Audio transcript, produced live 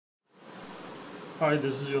Hi,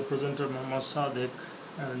 this is your presenter Mohammad Sadiq,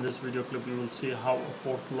 and in this video clip you will see how a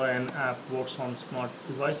fourth line app works on smart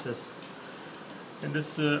devices. In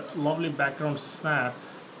this lovely background snap,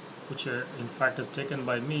 which in fact is taken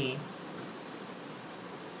by me,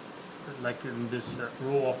 like in this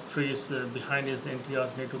row of trees, behind is the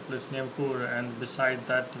India's native place Nemkur, and beside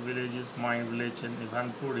that village is my village in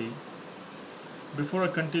Ivanpuri. Before I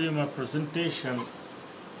continue my presentation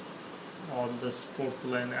on this fourth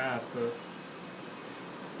line app,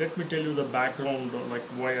 let me tell you the background, like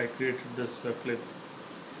why I created this clip.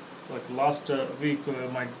 Like last week,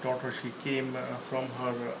 my daughter, she came from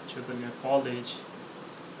her Chaitanya college,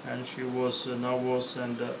 and she was nervous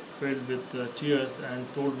and filled with tears,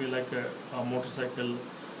 and told me like a motorcycle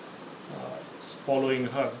is following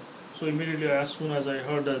her. So immediately, as soon as I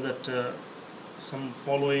heard that some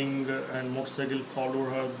following and motorcycle followed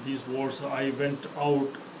her, these words, I went out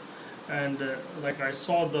and like I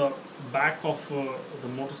saw the back of the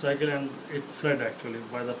motorcycle, and it fled actually.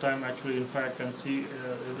 By the time actually in fact I can see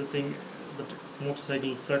everything, the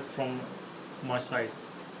motorcycle fled from my side.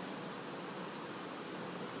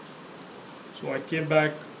 So I came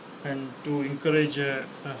back, and to encourage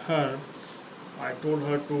her, I told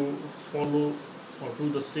her to follow or do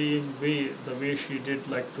the same way, the way she did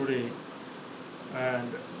like today.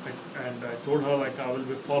 And I told her like I will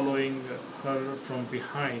be following her from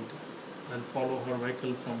behind and follow her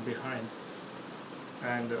vehicle from behind.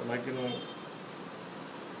 And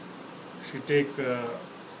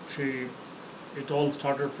it all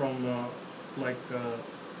started from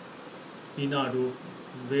Inadu,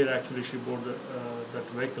 where actually she bought that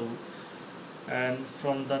vehicle, and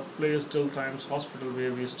from that place till Times Hospital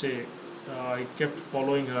where we stay, I kept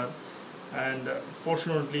following her, and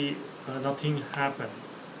fortunately nothing happened.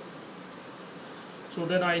 So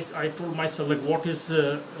then I told myself like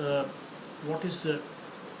what is the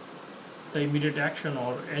immediate action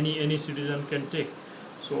or any citizen can take.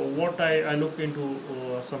 So what I looked into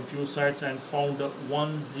some few sites and found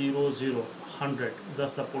 100,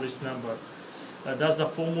 that's the police number. That's the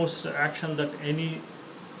foremost action that any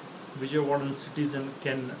Vijayawada citizen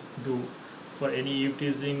can do for any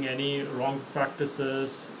eveteasing, any wrong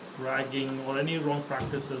practices, ragging, or any wrong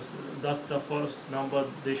practices. That's the first number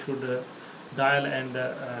they should dial and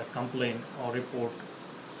complain or report.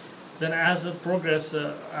 Then as a progress,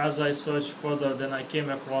 as I searched further, then I came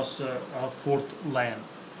across a fourth line.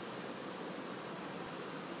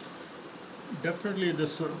 Definitely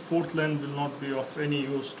this fourth line will not be of any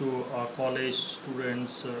use to college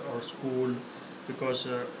students or school, because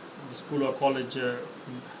the school or college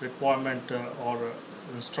requirement or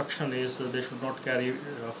instruction is they should not carry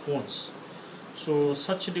phones. So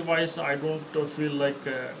such a device I don't feel like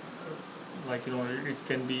it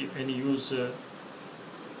can be any use,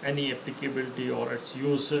 any applicability or its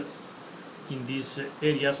use in these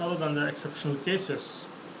areas other than the exceptional cases.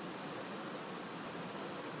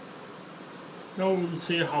 Now we will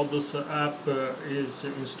see how this app is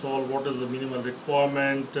installed, what is the minimal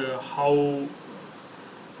requirement, how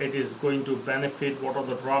it is going to benefit, what are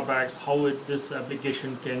the drawbacks, how this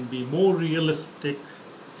application can be more realistic.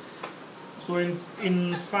 So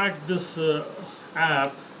in fact this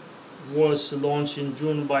app was launched in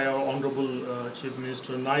June by our Honorable Chief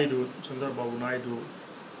Minister Naidu, Chandrababu Naidu,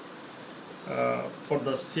 for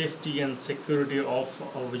the safety and security of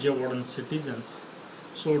our Vijayawada citizens.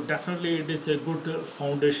 So definitely it is a good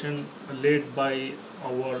foundation laid by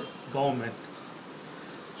our government.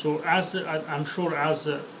 So as I'm sure as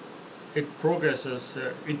it progresses,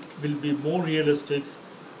 it will be more realistic,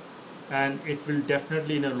 and it will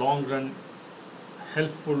definitely in a long run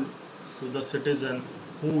helpful to the citizen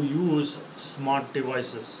who use smart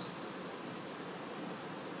devices.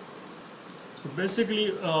 So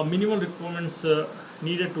basically minimal requirements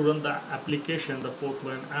needed to run the application, the fourth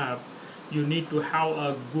line app. You need to have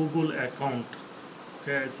a Google account,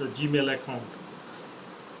 okay, it's a Gmail account,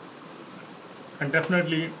 and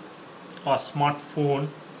definitely a smartphone,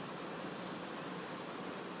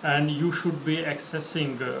 and you should be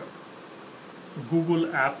accessing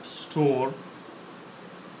Google App Store.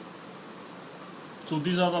 So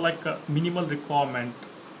these are the minimal requirement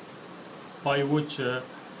by which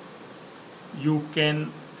you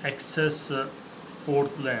can access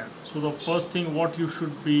fourth line. So the first thing what you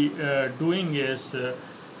should be doing is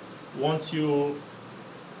once you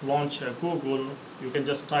launch Google, you can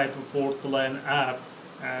just type fourth line app,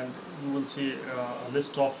 and you will see a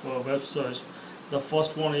list of web search. The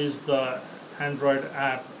first one is the Android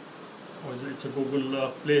app, or it's a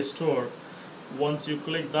Google Play Store. Once you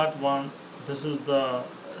click that one, this is the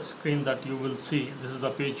screen that you will see. This is the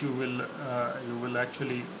page you will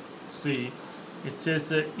actually see. it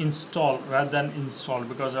says install rather than install,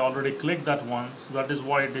 because I already clicked that one, so that is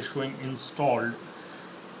why it is showing installed.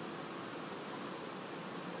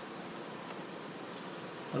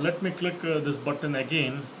 Let me click this button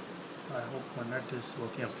again. I hope my net is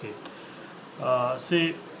working. Okay.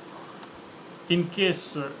 See, in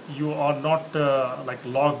case you are not like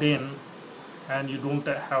logged in and you don't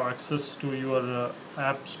have access to your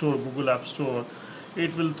app store, Google App Store,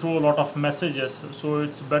 it will throw a lot of messages. So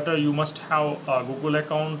it's better you must have a Google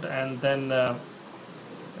account, and then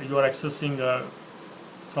you are accessing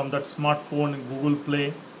from that smartphone Google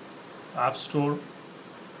Play App Store.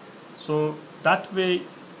 So that way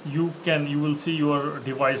you will see your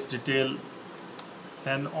device detail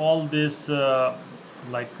and all these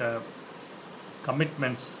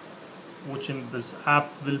commitments which in this app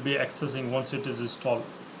will be accessing once it is installed.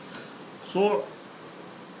 So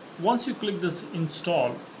once you click this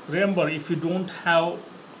install, remember, if you don't have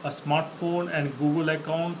a smartphone and Google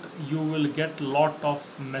account, you will get lot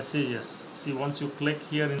of messages. See, once you click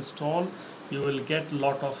here install, you will get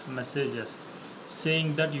lot of messages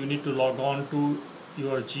saying that you need to log on to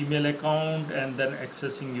your Gmail account and then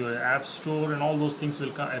accessing your app store, and all those things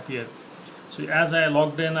will appear. So as I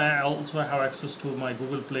logged in, I also have access to my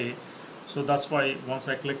Google Play, so that's why once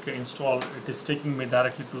I click install, it is taking me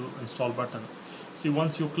directly to install button. See,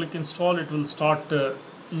 once you click install, it will start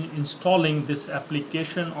installing this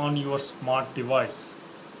application on your smart device.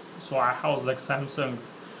 So I have like Samsung,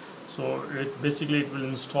 so it will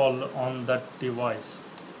install on that device.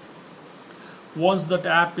 Once that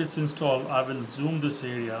app is installed, I will zoom this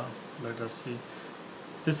area. Let us see.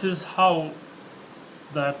 This is how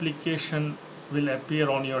the application will appear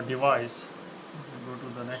on your device. Go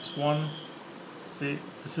to the next one. See,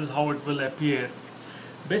 this is how it will appear.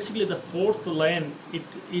 Basically, the fourth line,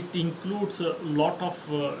 it includes a lot of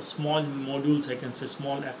small modules, I can say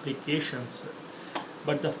small applications,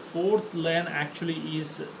 but the fourth line actually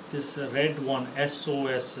is this red one,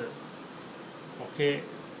 SOS. Okay,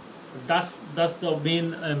 that's the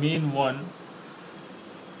main one,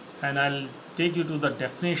 and I'll take you to the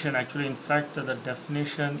definition. Actually, in fact, the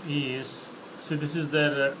definition is, see, this is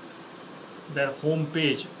their home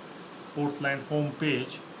page, fourth line home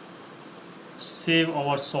page. Save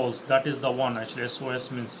our souls, that is the one. Actually,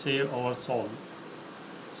 SOS means save our soul,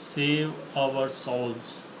 save our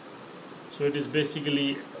souls. So it is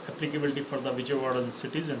basically applicability for the Vijayawada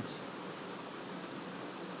citizens.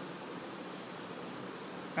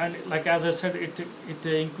 And like as I said, it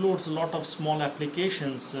includes a lot of small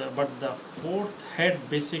applications, but the fourth head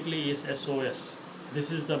basically is SOS.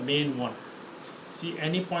 This is the main one. See,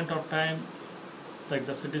 any point of time, like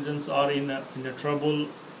the citizens are in a trouble,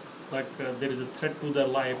 like there is a threat to their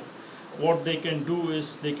life, what they can do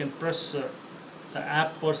is they can press, the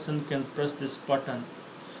app person can press this button.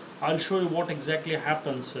 I'll show you what exactly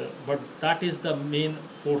happens, but that is the main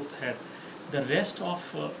fourth head. The rest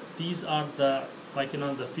of these are the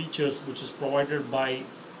the features which is provided by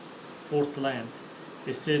fourth line.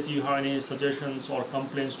 It says you have any suggestions or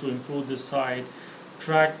complaints to improve this site,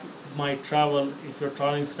 track my travel if you're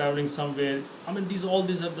traveling somewhere. I mean, all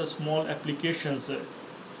these are the small applications.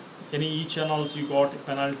 Any e-channels you got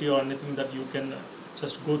penalty or anything, that you can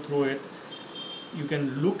just go through it. You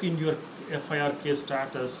can look in your FIR case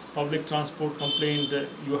status, public transport complaint,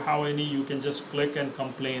 you have any, you can just click and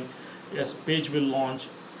complain. Yes, page will launch.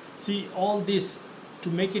 See, all this, to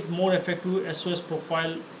make it more effective SOS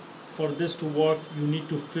profile, for this to work, you need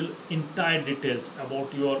to fill entire details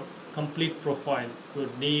about your complete profile, your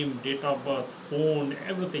name, date of birth, phone,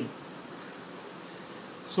 everything.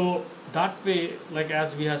 So that way, like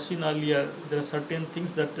as we have seen earlier, there are certain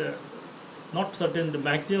things that, not certain, the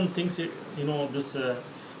maximum things, this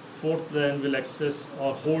fourth line will access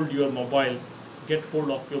or hold your mobile, get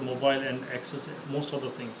hold of your mobile and access most of the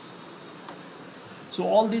things. So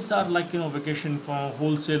all these are vacation from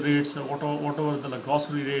wholesale rates, whatever the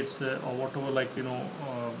grocery rates, or whatever like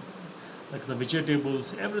the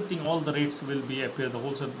vegetables, everything, all the rates will be appear, the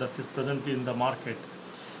wholesale that is presently in the market.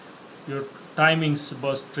 Your timings,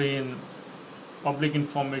 bus, train, public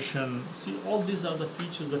information. See, all these are the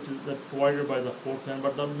features that provided by the fourth line,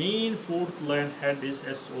 but the main fourth line head is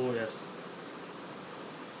SOS.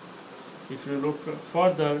 If you look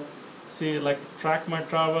further, see, like track my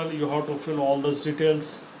travel, you have to fill all those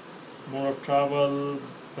details, mode of travel,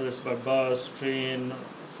 whether it's by bus, train,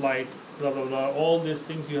 flight, blah blah blah, all these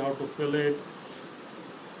things you have to fill it.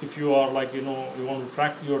 If you are you want to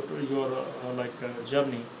track your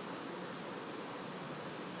journey.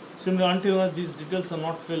 Similarly, until these details are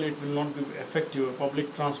not filled, it will not be effective.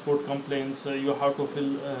 Public transport complaints, you have to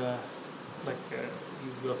fill,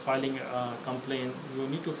 if you are filing a complaint, you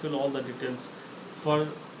need to fill all the details. for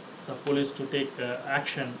the police to take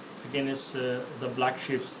action against the black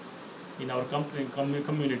sheep in our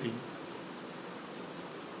community.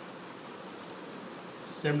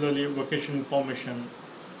 Similarly, location information.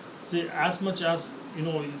 See, as much as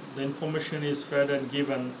the information is fed and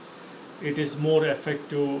given, it is more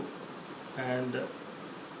effective, and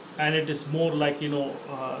it is more like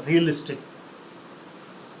realistic.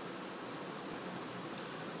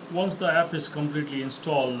 Once the app is completely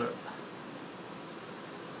installed,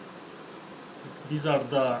 these are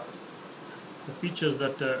the features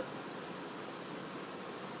that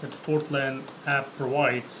Fourth Line app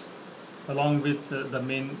provides, along with the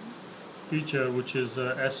main feature, which is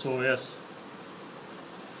SOS.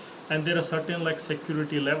 And there are certain like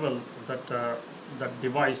security level that that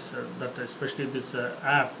device, that especially this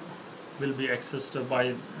app, will be accessed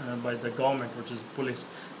by the government, which is police.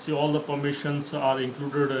 See, all the permissions are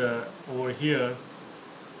included over here.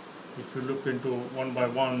 If you look into one by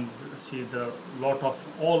one, see the lot of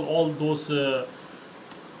all those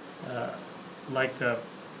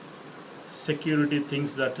security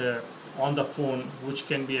things that on the phone, which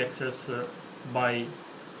can be accessed by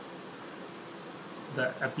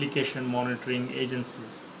the application monitoring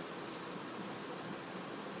agencies.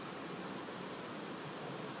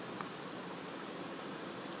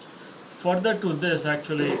 Further to this,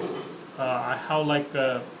 actually, I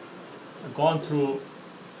have gone through,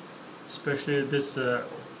 especially this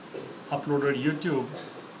uploaded YouTube,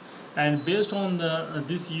 and based on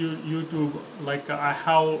this YouTube,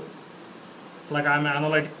 I'm an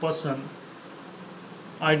analytic person.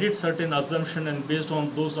 I did certain assumption, and based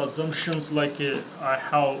on those assumptions, I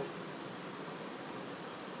have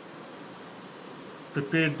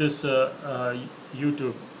prepared this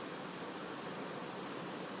YouTube.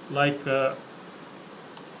 The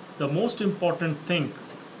most important thing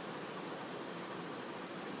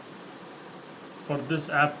for this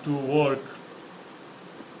app to work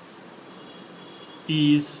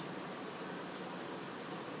is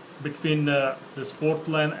between this Fourth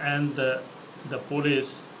Line and the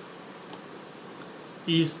police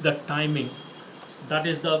is the timing. That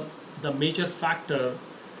is the major factor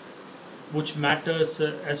which matters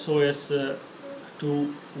SOS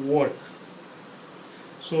to work.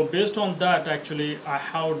 So based on that, actually, I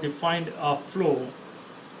have defined a flow.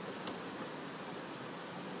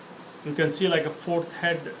 You can see like a fourth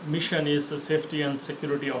head mission is the safety and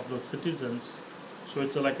security of the citizens. So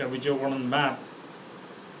it's like a Vijayawada map.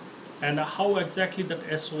 And how exactly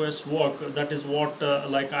that SOS work, that is what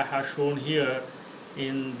I have shown here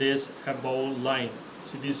in this above line.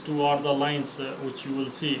 So these two are the lines which you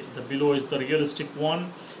will see. The below is the realistic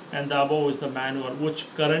one, and the above is the manual, which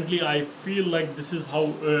currently I feel like this is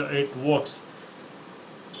how it works.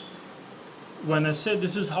 When I say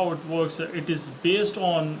this is how it works, it is based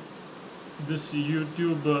on this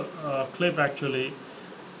YouTube clip. Actually,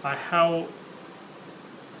 I have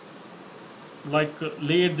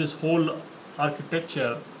laid this whole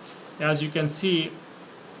architecture. As you can see,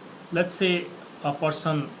 let's say a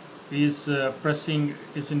person is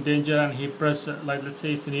is in danger, and he press let's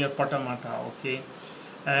say it's near Patamata, okay,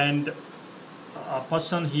 and a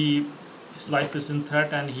person, his life is in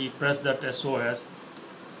threat, and he pressed that SOS.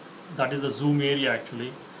 That is the zoom area.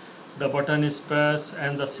 Actually, the button is pressed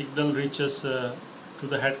and the signal reaches to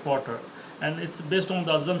the headquarter, and it's based on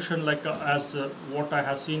the assumption as what I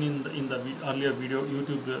have seen in the earlier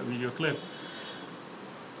YouTube video clip.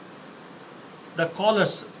 The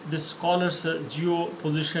this caller's geo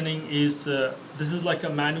positioning is this is like a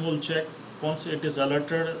manual check. Once it is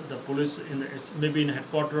alerted, the police it's maybe in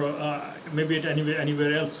headquarter, maybe at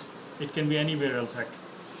anywhere else. It can be anywhere else actually.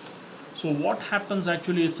 So what happens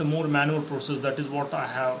actually? It's a more manual process. That is what I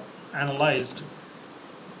have analyzed.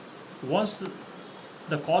 Once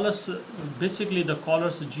the caller's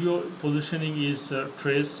geo positioning is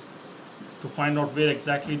traced to find out where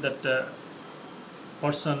exactly that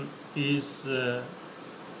person is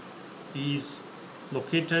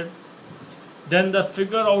located, then they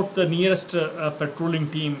figure out the nearest patrolling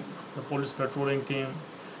team, the police patrolling team.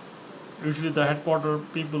 Usually the headquarter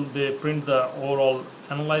people, they print the overall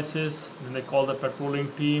analysis, then they call the patrolling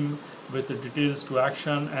team with the details to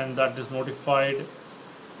action, and that is notified.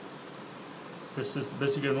 This is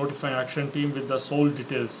basically a notifying action team with the sole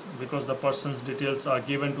details, because the person's details are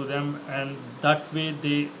given to them, and that way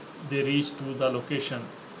they reach to the location.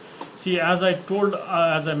 See, as I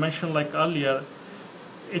mentioned earlier,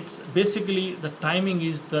 it's basically the timing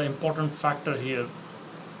is the important factor here.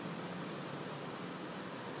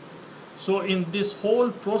 So in this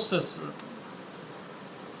whole process,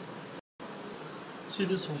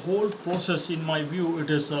 in my view, it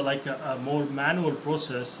is like a more manual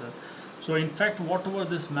process. So in fact, whatever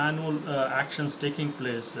this manual actions taking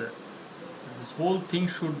place, this whole thing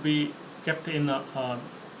should be kept in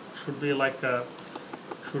should be like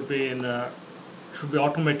should be in should be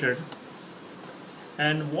automated.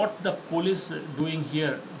 And what the police doing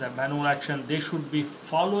here, the manual action, they should be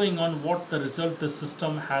following on what the result the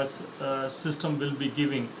system has system will be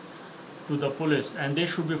giving to the police, and they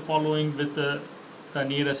should be following with the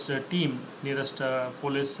nearest nearest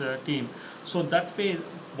police team. So that way,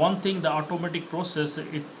 one thing, the automatic process,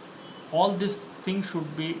 all these things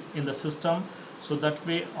should be in the system. So that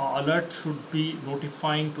way, alert should be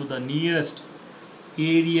notifying to the nearest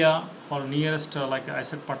area or nearest, like I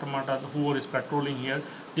said, Patamata, whoever is patrolling here,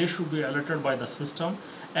 they should be alerted by the system,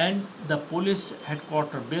 and the police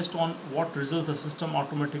headquarters, based on what results the system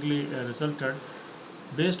automatically resulted,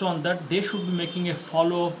 based on that they should be making a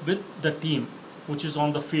follow-up with the team which is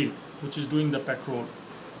on the field, which is doing the patrol.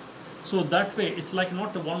 So that way, it's like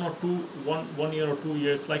not a 1 year or 2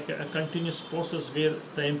 years, like a continuous process where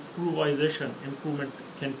the improvement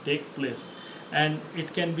can take place, and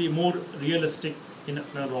it can be more realistic in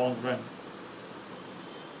a long run.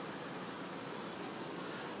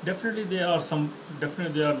 Definitely there are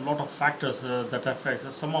a lot of factors that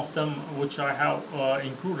affects. Some of them which I have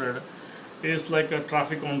included is like a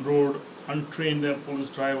traffic on road, untrained police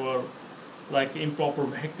driver, like improper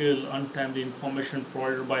vehicle, untimely information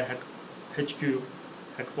provided by HQ,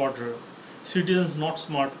 headquarter, citizens not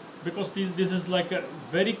smart, because this is like a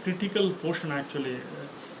very critical portion actually.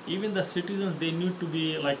 Even the citizens, they need to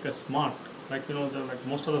be like a smart, like like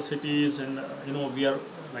most of the cities, and we are,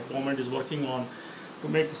 like, government is working on to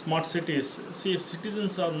make smart cities. See, if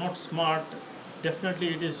citizens are not smart, definitely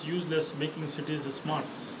it is useless making cities smart.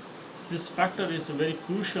 This factor is very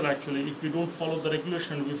crucial actually. If you don't follow the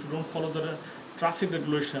regulation, if you don't follow the traffic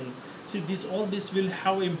regulation, see, all this will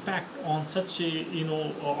have impact on such a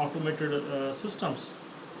automated systems.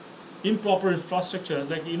 Improper infrastructure,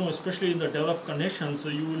 like especially in the developed nations,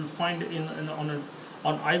 you will find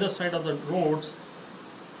on either side of the roads,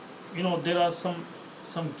 there are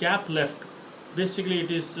some gap left. Basically,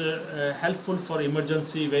 it is helpful for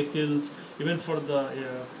emergency vehicles, even for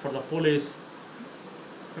the police.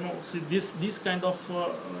 See, these kind of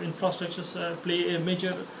infrastructures play a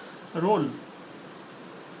major role.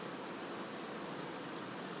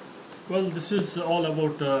 Well, this is all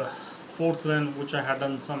about fourth lane, which I had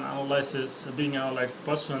done some analysis, being an analytic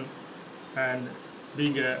person and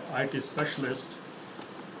being a IT specialist.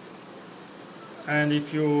 And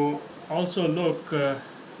if you also look,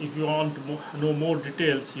 if you want to know more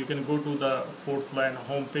details, you can go to the fourth line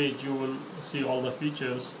homepage. You will see all the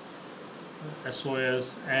features,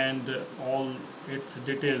 SOS, and all its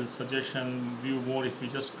detailed suggestion, view more. If you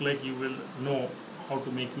just click, you will know how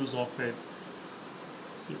to make use of it.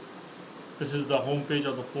 See, this is the homepage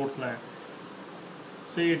of the fourth line.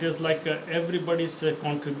 See, it is like everybody's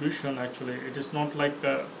contribution actually. It is not like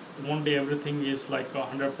one day everything is like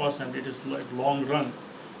 100%. It is like long run.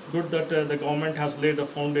 Good that the government has laid a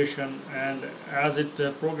foundation, and as it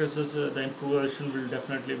progresses, the improvisation will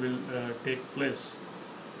definitely take place.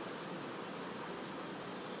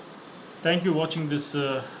 Thank you for watching this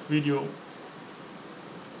video.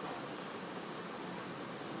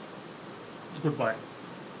 Goodbye.